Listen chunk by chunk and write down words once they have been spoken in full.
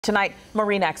Tonight,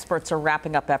 marine experts are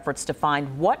wrapping up efforts to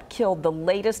find what killed the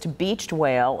latest beached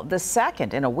whale, the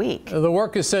second in a week. The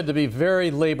work is said to be very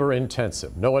labor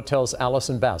intensive. NOAA tells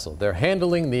Allison Basil they're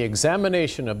handling the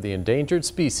examination of the endangered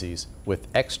species with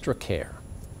extra care.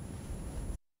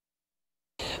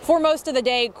 For most of the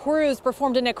day, crews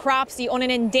performed a necropsy on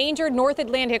an endangered North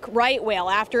Atlantic right whale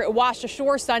after it washed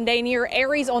ashore Sunday near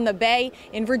Aries on the Bay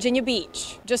in Virginia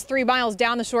Beach. Just 3 miles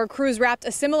down the shore, crews wrapped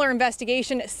a similar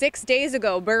investigation 6 days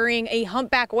ago, burying a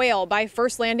humpback whale by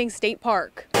First Landing State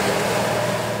Park.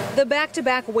 The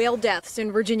back-to-back whale deaths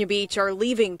in Virginia Beach are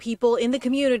leaving people in the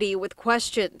community with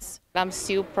questions. I'm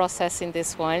still processing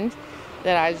this one,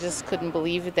 that I just couldn't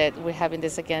believe that we're having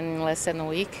this again in less than a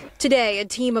week. Today, a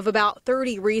team of about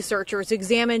 30 researchers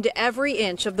examined every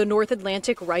inch of the North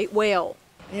Atlantic right whale.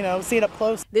 See it up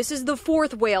close. This is the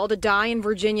 4th whale to die in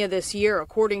Virginia this year,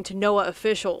 according to NOAA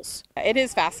officials. It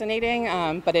is fascinating,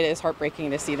 but it is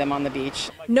heartbreaking to see them on the beach.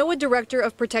 NOAA Director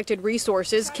of Protected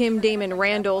Resources, Kim Damon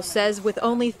Randall, says with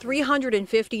only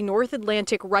 350 North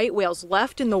Atlantic right whales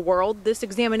left in the world, this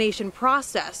examination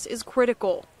process is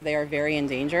critical. They are very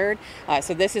endangered,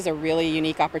 so this is a really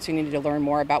unique opportunity to learn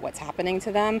more about what's happening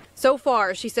to them. So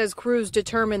far, she says crews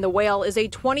determine the whale is a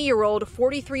 20-year-old,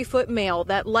 43-foot male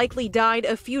that likely died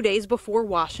a few days before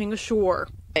washing ashore.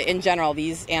 In general,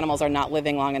 these animals are not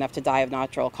living long enough to die of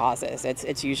natural causes.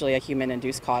 It's usually a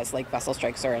human-induced cause like vessel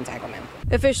strikes or entanglement.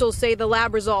 Officials say the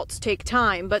lab results take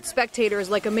time, but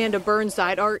spectators like Amanda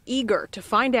Burnside are eager to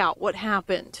find out what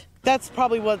happened. That's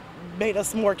probably what made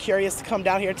us more curious to come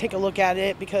down here and take a look at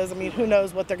it because, who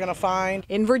knows what they're going to find.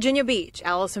 In Virginia Beach,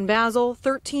 Allison Basil,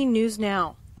 13 News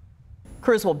Now.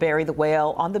 Crews will bury the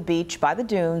whale on the beach by the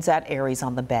dunes at Aries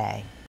on the Bay.